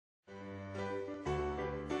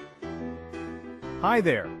Hi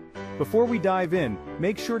there! Before we dive in,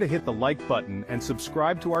 make sure to hit the like button and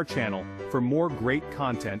subscribe to our channel for more great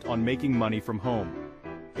content on making money from home.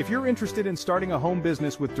 If you're interested in starting a home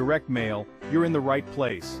business with direct mail, you're in the right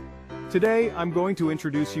place. Today, I'm going to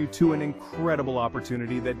introduce you to an incredible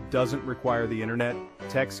opportunity that doesn't require the internet,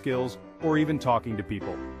 tech skills, or even talking to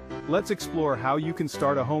people. Let's explore how you can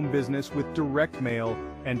start a home business with direct mail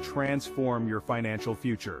and transform your financial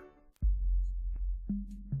future.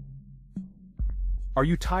 Are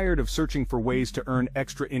you tired of searching for ways to earn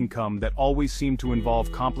extra income that always seem to involve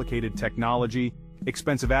complicated technology,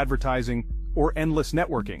 expensive advertising, or endless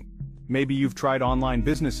networking? Maybe you've tried online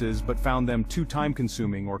businesses but found them too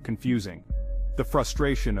time-consuming or confusing. The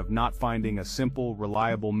frustration of not finding a simple,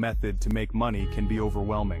 reliable method to make money can be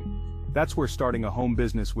overwhelming. That's where starting a home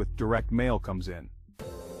business with direct mail comes in.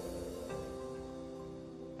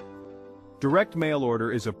 Direct mail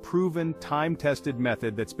order is a proven, time-tested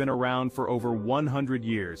method that's been around for over 100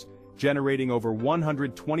 years, generating over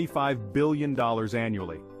 $125 billion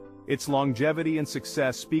annually. Its longevity and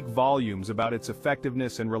success speak volumes about its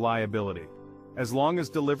effectiveness and reliability. As long as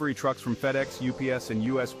delivery trucks from FedEx, UPS, and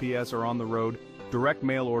USPS are on the road, direct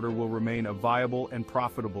mail order will remain a viable and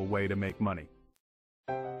profitable way to make money.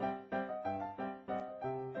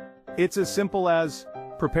 It's as simple as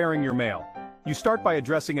preparing your mail. You start by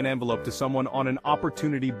addressing an envelope to someone on an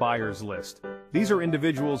opportunity buyers list. These are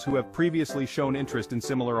individuals who have previously shown interest in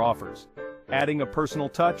similar offers. Adding a personal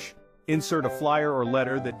touch, insert a flyer or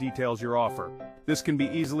letter that details your offer. This can be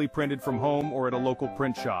easily printed from home or at a local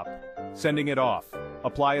print shop. Sending it off.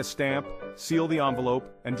 Apply a stamp, seal the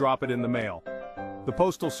envelope, and drop it in the mail. The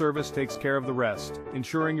postal service takes care of the rest,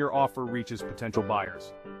 ensuring your offer reaches potential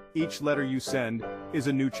buyers. Each letter you send is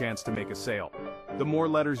a new chance to make a sale. The more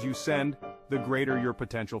letters you send, the greater your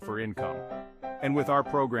potential for income. And with our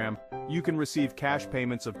program, you can receive cash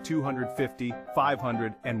payments of $250,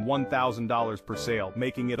 $500, and $1,000 per sale,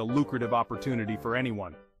 making it a lucrative opportunity for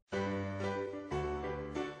anyone.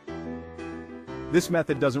 This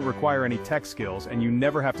method doesn't require any tech skills, and you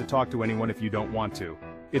never have to talk to anyone if you don't want to.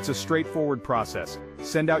 It's a straightforward process.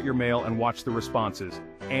 Send out your mail and watch the responses,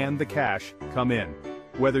 and the cash come in.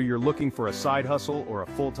 Whether you're looking for a side hustle or a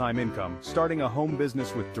full-time income, starting a home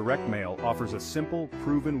business with direct mail offers a simple,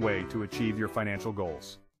 proven way to achieve your financial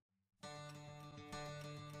goals.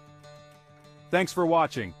 Thanks for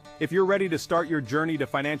watching. If you're ready to start your journey to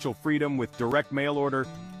financial freedom with direct mail order,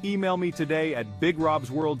 email me today at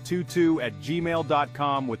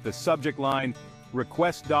bigrobsworld22@gmail.com with the subject line,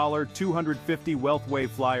 Request $250 Wealth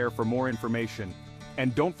Wave Flyer for more information.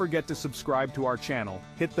 And don't forget to subscribe to our channel,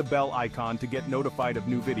 hit the bell icon to get notified of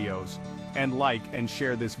new videos, and like and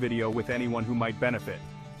share this video with anyone who might benefit.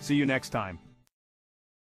 See you next time.